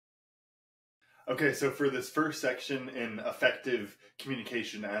Okay, so for this first section in effective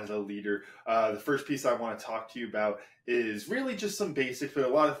communication as a leader, the first piece I want to talk to you about is really just some basics, but a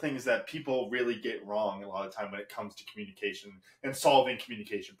lot of things that people really get wrong a lot of time when it comes to communication and solving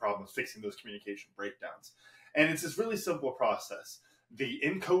communication problems, fixing those communication breakdowns. And it's this really simple process. The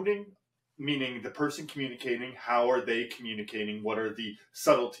encoding, meaning the person communicating, how are they communicating? What are the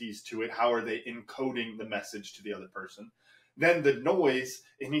subtleties to it? How are they encoding the message to the other person? Then the noise,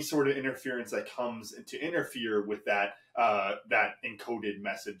 any sort of interference that comes to interfere with that encoded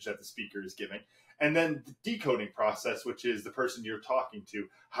message that the speaker is giving, and then the decoding process, which is the person you're talking to.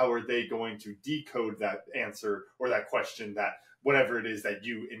 How are they going to decode that answer or that question, that whatever it is that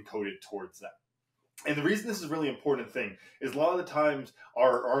you encoded towards them? And the reason this is a really important thing is a lot of the times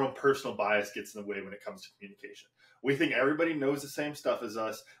our own personal bias gets in the way when it comes to communication. We think everybody knows the same stuff as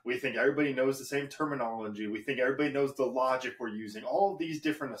us. We think everybody knows the same terminology. We think everybody knows the logic we're using. All of these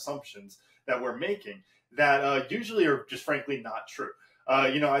different assumptions that we're making that usually are just frankly not true.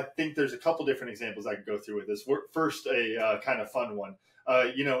 I think there's a couple different examples I could go through with this. First, a kind of fun one.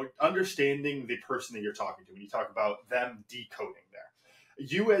 Understanding the person that you're talking to. When you talk about them decoding there.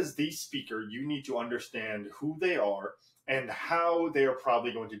 You as the speaker, you need to understand who they are and how they are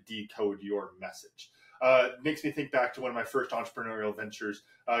probably going to decode your message. It makes me think back to one of my first entrepreneurial ventures,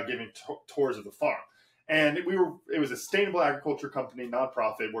 giving tours of the farm. And it was a sustainable agriculture company,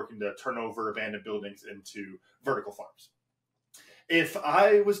 nonprofit, working to turn over abandoned buildings into vertical farms. If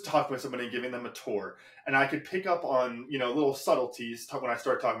I was talking with somebody and giving them a tour, and I could pick up on little subtleties when I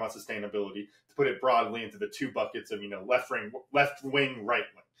start talking about sustainability, to put it broadly into the two buckets of left wing, right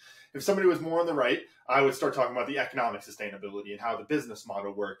wing. If somebody was more on the right, I would start talking about the economic sustainability and how the business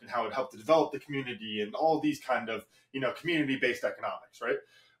model worked and how it helped to develop the community and all these kind of community-based economics, right?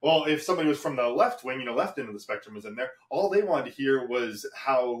 Well, if somebody was from the left wing, left end of the spectrum was in there, all they wanted to hear was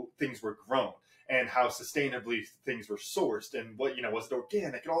how things were grown and how sustainably things were sourced and what, was it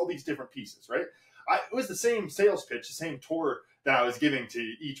organic and all these different pieces, right? It was the same sales pitch, the same tour that I was giving to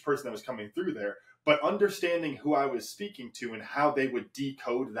each person that was coming through there, but understanding who I was speaking to and how they would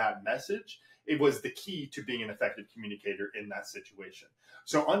decode that message, it was the key to being an effective communicator in that situation.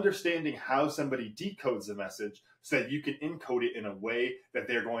 So understanding how somebody decodes the message so that you can encode it in a way that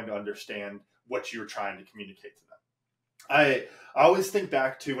they're going to understand what you're trying to communicate to them. I always think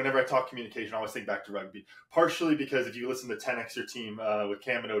back to, whenever I talk communication, I always think back to rugby, partially because if you listen to 10X Your Team with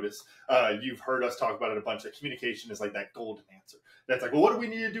Camden and Otis, you've heard us talk about it a bunch, that communication is like that golden answer. That's like, well, what do we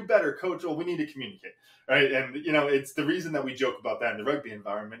need to do better, coach? Well, we need to communicate, right? And, it's the reason that we joke about that in the rugby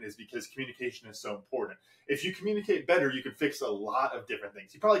environment is because communication is so important. If you communicate better, you can fix a lot of different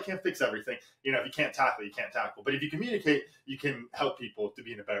things. You probably can't fix everything. If you can't tackle, you can't tackle. But if you communicate, you can help people to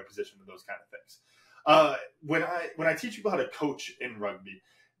be in a better position with those kind of things. When I teach people how to coach in rugby,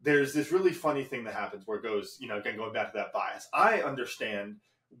 there's this really funny thing that happens where it goes, again, going back to that bias. I understand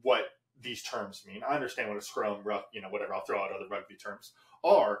what these terms mean. I understand what a scrum, ruck, whatever, I'll throw out other rugby terms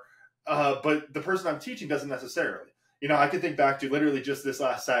are. But the person I'm teaching doesn't necessarily. I can think back to literally just this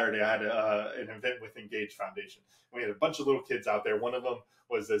last Saturday, I had an event with Engage Foundation. We had a bunch of little kids out there. One of them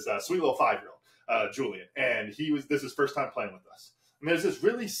was this sweet little 5-year-old, Julian, and this is his first time playing with us. And there's this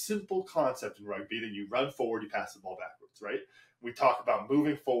really simple concept in rugby that you run forward, you pass the ball backwards, right? We talk about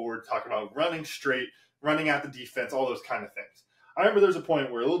moving forward, talk about running straight, running at the defense, all those kind of things. I remember there's a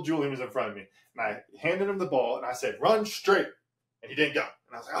point where little Julian was in front of me, and I handed him the ball, and I said, run straight. And he didn't go.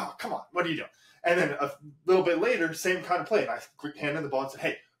 And I was like, oh, come on, what are you doing? And then a little bit later, same kind of play, and I handed him the ball and said,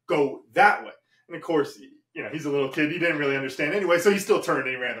 hey, go that way. And of course, he's a little kid. He didn't really understand anyway, so he still turned and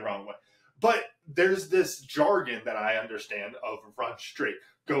he ran the wrong way. But there's this jargon that I understand of run straight,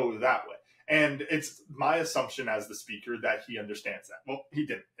 go that way. And it's my assumption as the speaker that he understands that. Well, he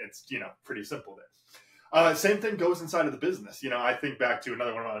didn't. It's, pretty simple there. Same thing goes inside of the business. I think back to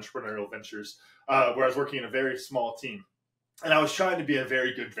another one of my entrepreneurial ventures where I was working in a very small team. And I was trying to be a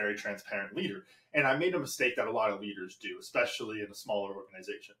very good, very transparent leader. And I made a mistake that a lot of leaders do, especially in a smaller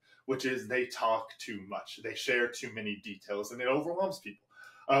organization, which is they talk too much. They share too many details, and it overwhelms people.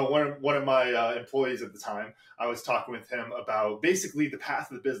 One of my employees at the time, I was talking with him about basically the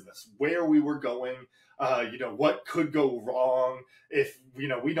path of the business, where we were going, what could go wrong if,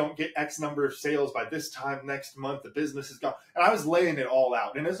 we don't get X number of sales by this time next month, the business is gone. And I was laying it all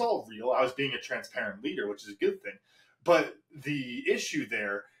out, and it's all real. I was being a transparent leader, which is a good thing. But the issue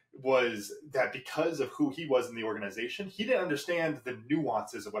there was that because of who he was in the organization, he didn't understand the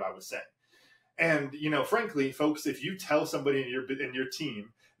nuances of what I was saying. And, frankly, folks, if you tell somebody in your team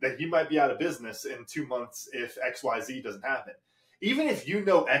that you might be out of business in 2 months if XYZ doesn't happen, even if you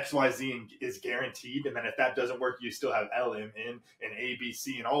know XYZ is guaranteed, and then if that doesn't work, you still have L, M, N, and A, B,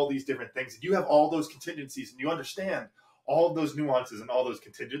 C, and all these different things. And you have all those contingencies, and you understand all of those nuances and all those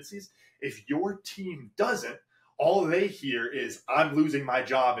contingencies. If your team doesn't, all they hear is, I'm losing my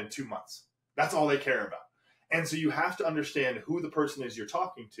job in 2 months. That's all they care about. And so you have to understand who the person is you're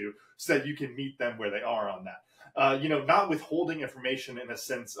talking to so that you can meet them where they are on that. Not withholding information in a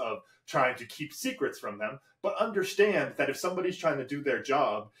sense of trying to keep secrets from them, but understand that if somebody's trying to do their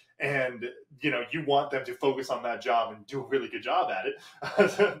job and, you want them to focus on that job and do a really good job at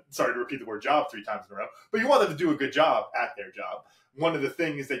it. Sorry to repeat the word job 3 times in a row, but you want them to do a good job at their job. One of the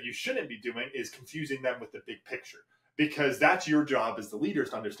things that you shouldn't be doing is confusing them with the big picture, because that's your job as the leaders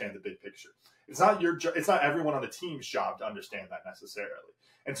to understand the big picture. It's not it's not everyone on the team's job to understand that necessarily.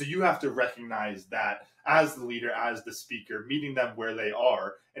 And so you have to recognize that as the leader, as the speaker, meeting them where they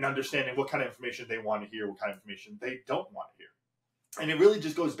are and understanding what kind of information they want to hear, what kind of information they don't want to hear. And it really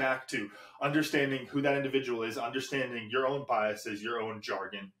just goes back to understanding who that individual is, understanding your own biases, your own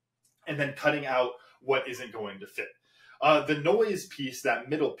jargon, and then cutting out what isn't going to fit. The noise piece, that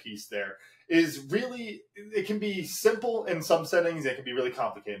middle piece there, is really, it can be simple in some settings, it can be really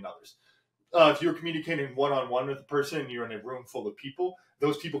complicated in others. If you're communicating one-on-one with a person and you're in a room full of people,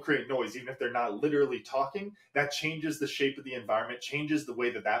 those people create noise. Even if they're not literally talking, that changes the shape of the environment, changes the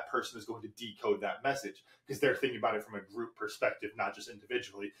way that that person is going to decode that message, because they're thinking about it from a group perspective, not just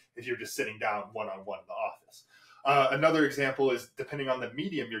individually, if you're just sitting down one-on-one in the office. Another example is, depending on the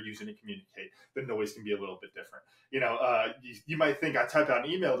medium you're using to communicate, the noise can be a little bit different. You might think I type out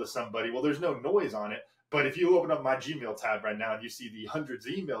an email to somebody. Well, there's no noise on it. But if you open up my Gmail tab right now and you see the hundreds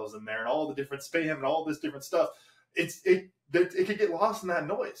of emails in there and all the different spam and all this different stuff, it could get lost in that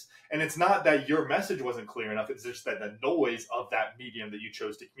noise. And it's not that your message wasn't clear enough. It's just that the noise of that medium that you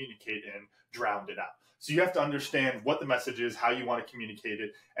chose to communicate in drowned it out. So you have to understand what the message is, how you want to communicate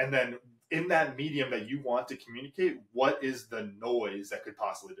it, and then in that medium that you want to communicate, what is the noise that could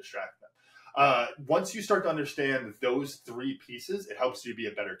possibly distract them? Once you start to understand those 3 pieces, it helps you be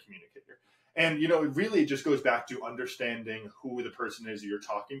a better communicator. And, it really just goes back to understanding who the person is you're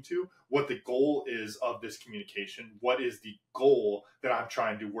talking to, what the goal is of this communication, what is the goal that I'm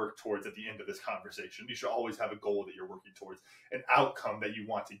trying to work towards at the end of this conversation. You should always have a goal that you're working towards, an outcome that you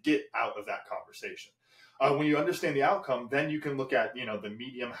want to get out of that conversation. When you understand the outcome, then you can look at, the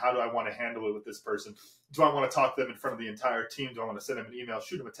medium. How do I want to handle it with this person? Do I want to talk to them in front of the entire team? Do I want to send them an email,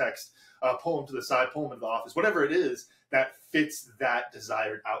 shoot them a text, pull them to the side, pull them into the office, whatever it is that fits that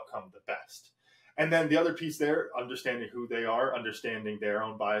desired outcome the best. And then the other piece there, understanding who they are, understanding their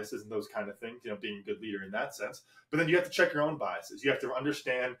own biases and those kind of things, being a good leader in that sense. But then you have to check your own biases. You have to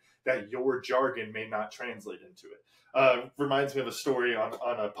understand that your jargon may not translate into it. Reminds me of a story on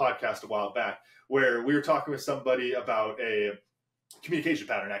a podcast a while back where we were talking with somebody about a communication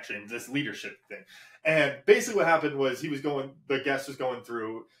pattern, actually, this leadership thing. And basically what happened was the guest was going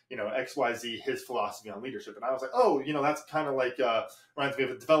through, XYZ, his philosophy on leadership. And I was like, oh, that's kind of like, reminds me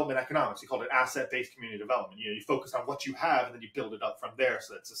of development economics. He called it asset-based community development. You focus on what you have and then you build it up from there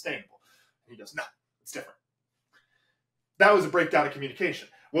so that it's sustainable. And he goes, no, it's different. That was a breakdown of communication.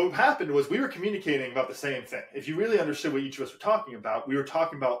 What happened was we were communicating about the same thing. If you really understood what each of us were talking about, we were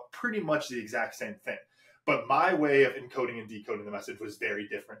talking about pretty much the exact same thing. But my way of encoding and decoding the message was very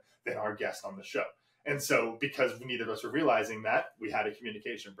different than our guest on the show. And so because neither of us were realizing that, we had a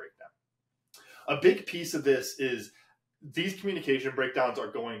communication breakdown. A big piece of this is these communication breakdowns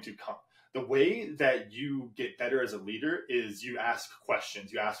are going to come. The way that you get better as a leader is you ask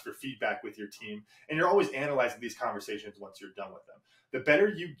questions, you ask for feedback with your team, and you're always analyzing these conversations once you're done with them. The better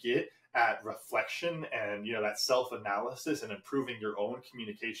you get at reflection and that self-analysis and improving your own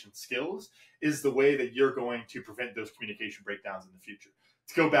communication skills is the way that you're going to prevent those communication breakdowns in the future.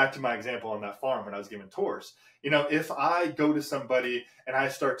 To go back to my example on that farm when I was giving tours, if I go to somebody and I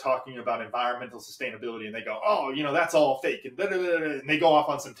start talking about environmental sustainability and they go, oh, that's all fake, and they go off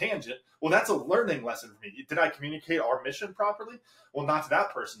on some tangent, well, that's a learning lesson for me. Did I communicate our mission properly? Well, not to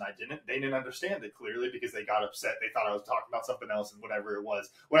that person, I didn't. They didn't understand it clearly because they got upset. They thought I was talking about something else and whatever it was,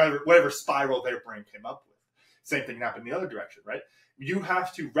 whatever spiral their brain came up with. Same thing happened the other direction, right? You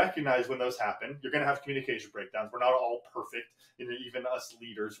have to recognize when those happen. You're going to have communication breakdowns. We're not all perfect. Even us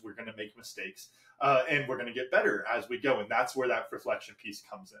leaders, we're going to make mistakes. And we're going to get better as we go. And that's where that reflection piece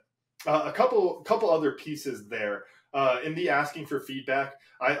comes in. A couple other pieces there. In the asking for feedback,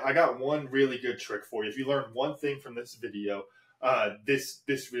 I got one really good trick for you. If you learn one thing from this video, this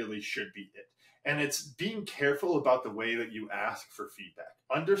really should be it. And it's being careful about the way that you ask for feedback.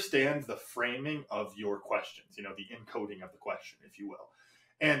 Understand the framing of your questions, the encoding of the question, if you will,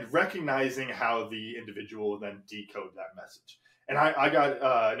 and recognizing how the individual will then decode that message. And I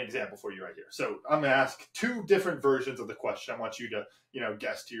got an example for you right here. So I'm going to ask two different versions of the question. I want you to,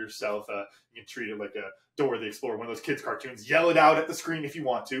 guess to yourself. You can treat it like a Dora the Explorer, one of those kids' cartoons. Yell it out at the screen if you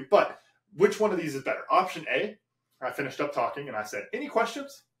want to. But which one of these is better? Option A, I finished up talking and I said, any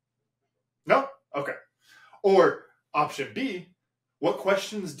questions? No? Okay. Or option B, what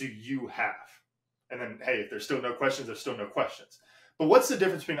questions do you have? And then, hey, if there's still no questions, there's still no questions. But what's the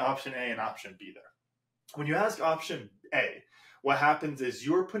difference between option A and option B there? When you ask option A, what happens is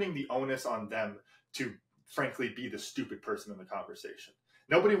you're putting the onus on them to, frankly, be the stupid person in the conversation.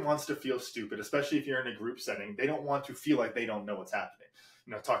 Nobody wants to feel stupid, especially if you're in a group setting. They don't want to feel like they don't know what's happening.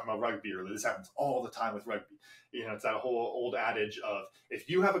 Talking about rugby earlier, this happens all the time with rugby. It's that whole old adage of, if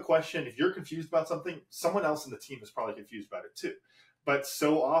you have a question, if you're confused about something, someone else in the team is probably confused about it too. But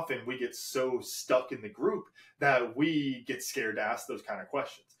so often we get so stuck in the group that we get scared to ask those kind of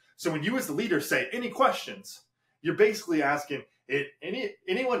questions. So when you as the leader say, any questions, you're basically asking,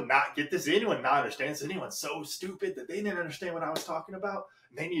 anyone not get this? Anyone not understand this? Anyone so stupid that they didn't understand what I was talking about?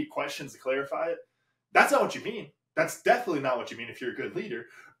 And they need questions to clarify it? That's not what you mean. That's definitely not what you mean if you're a good leader.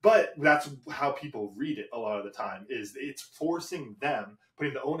 But that's how people read it a lot of the time, is it's forcing them,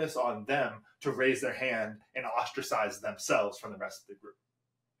 putting the onus on them to raise their hand and ostracize themselves from the rest of the group.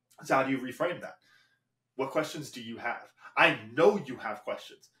 So how do you reframe that? What questions do you have? I know you have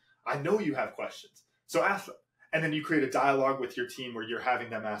questions. I know you have questions. So ask them. And then you create a dialogue with your team where you're having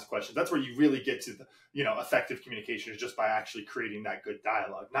them ask questions. That's where you really get to the, effective communication, is just by actually creating that good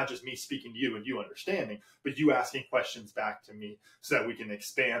dialogue. Not just me speaking to you and you understanding, but you asking questions back to me so that we can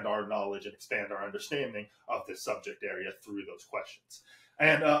expand our knowledge and expand our understanding of this subject area through those questions.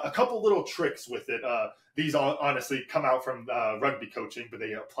 And a couple little tricks with it. These honestly come out from rugby coaching, but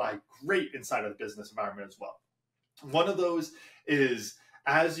they apply great inside of the business environment as well. One of those is,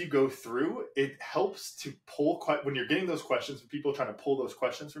 as you go through, it helps to pull, when you're getting those questions from people, trying to pull those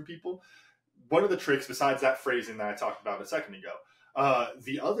questions from people. One of the tricks, besides that phrasing that I talked about a second ago,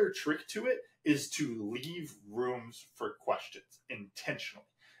 the other trick to it is to leave rooms for questions intentionally.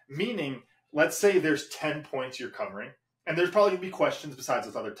 Meaning, let's say there's 10 points you're covering, and there's probably going to be questions besides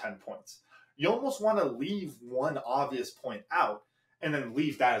those other 10 points. You almost want to leave one obvious point out and then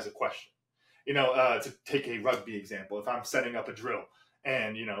leave that as a question. To take a rugby example, if I'm setting up a drill,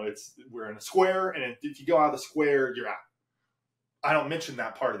 and we're in a square, and if you go out of the square, you're out. I don't mention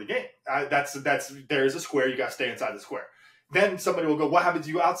that part of the game. There's a square, you got to stay inside the square. Then somebody will go, what happens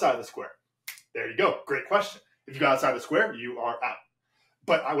to you outside the square? There you go, great question. If you go outside the square, you are out.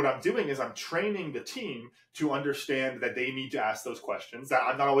 But what I'm doing is I'm training the team to understand that they need to ask those questions, that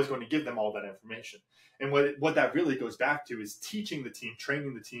I'm not always going to give them all that information. And what that really goes back to is teaching the team,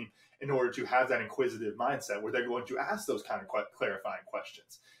 training the team in order to have that inquisitive mindset where they're going to ask those kind of clarifying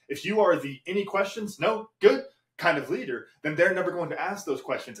questions. If you are the any questions, no, good kind of leader, then they're never going to ask those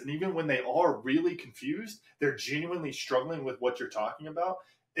questions. And even when they are really confused, they're genuinely struggling with what you're talking about,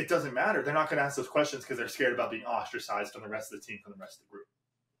 it doesn't matter. They're not going to ask those questions because they're scared about being ostracized from the rest of the team, from the rest of the group.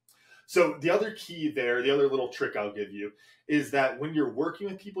 So the other key there, the other little trick I'll give you, is that when you're working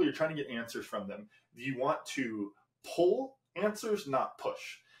with people, you're trying to get answers from them. You want to pull answers, not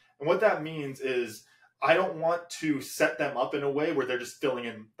push. And what that means is, I don't want to set them up in a way where they're just filling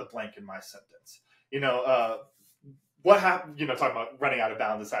in the blank in my sentence. What happened, talking about running out of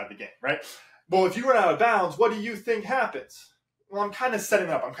bounds inside of the game, right? Well, if you run out of bounds, what do you think happens? Well, I'm kind of setting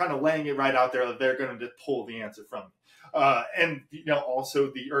it up. I'm kind of laying it right out there that they're going to just pull the answer from me. I'm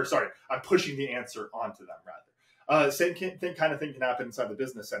pushing the answer onto them rather. Same kind of thing can happen inside the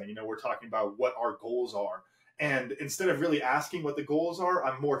business setting. We're talking about what our goals are. And instead of really asking what the goals are,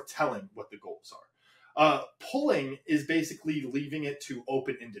 I'm more telling what the goals are. Pulling is basically leaving it to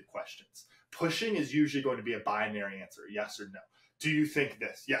open-ended questions. Pushing is usually going to be a binary answer, yes or no. Do you think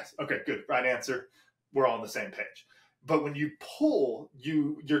this? Yes. Okay, good. Right answer. We're all on the same page. But when you pull,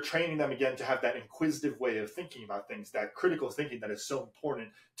 you're training them again to have that inquisitive way of thinking about things, that critical thinking that is so important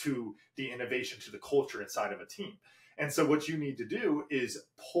to the innovation, to the culture inside of a team. And so what you need to do is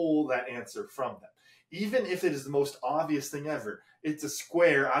pull that answer from them. Even if it is the most obvious thing ever, it's a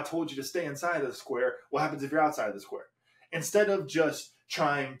square. I told you to stay inside of the square. What happens if you're outside of the square? Instead of just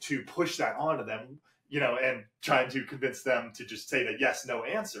trying to push that onto them, and trying to convince them to just say that yes, no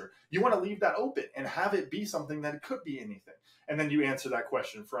answer, you want to leave that open and have it be something that it could be anything. And then you answer that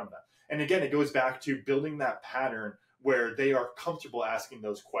question from them. And again, it goes back to building that pattern where they are comfortable asking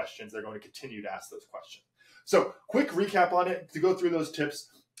those questions. They're going to continue to ask those questions. So quick recap on it, to go through those tips.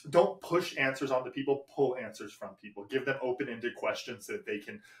 Don't push answers onto people, pull answers from people. Give them open-ended questions so that they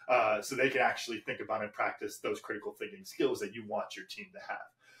can actually think about and practice those critical thinking skills that you want your team to have.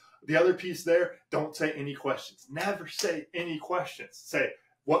 The other piece there, don't say any questions. Never say any questions. Say,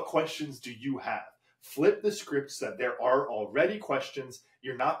 what questions do you have? Flip the script so that there are already questions.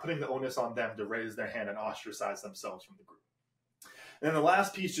 You're not putting the onus on them to raise their hand and ostracize themselves from the group. And then the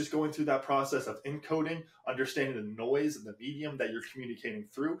last piece, just going through that process of encoding, understanding the noise and the medium that you're communicating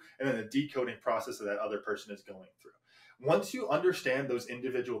through, and then the decoding process that other person is going through. Once you understand those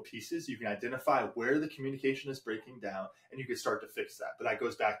individual pieces, you can identify where the communication is breaking down, and you can start to fix that. But that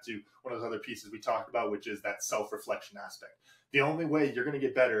goes back to one of those other pieces we talked about, which is that self-reflection aspect. The only way you're going to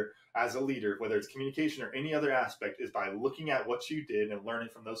get better as a leader, whether it's communication or any other aspect, is by looking at what you did and learning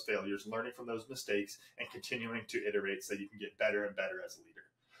from those failures, learning from those mistakes, and continuing to iterate so you can get better and better as a leader.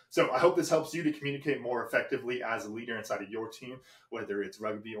 So I hope this helps you to communicate more effectively as a leader inside of your team, whether it's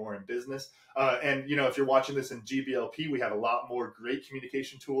rugby or in business. And, you know, if you're watching this in GBLP, we have a lot more great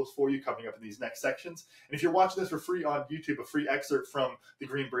communication tools for you coming up in these next sections. And if you're watching this for free on YouTube, a free excerpt from the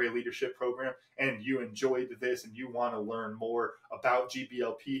Green Beret Leadership Program, and you enjoyed this and you want to learn more about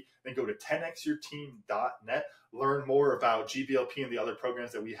GBLP, then go to 10xyourteam.net. Learn more about GBLP and the other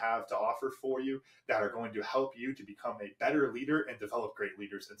programs that we have to offer for you that are going to help you to become a better leader and develop great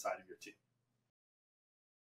leaders inside of your team.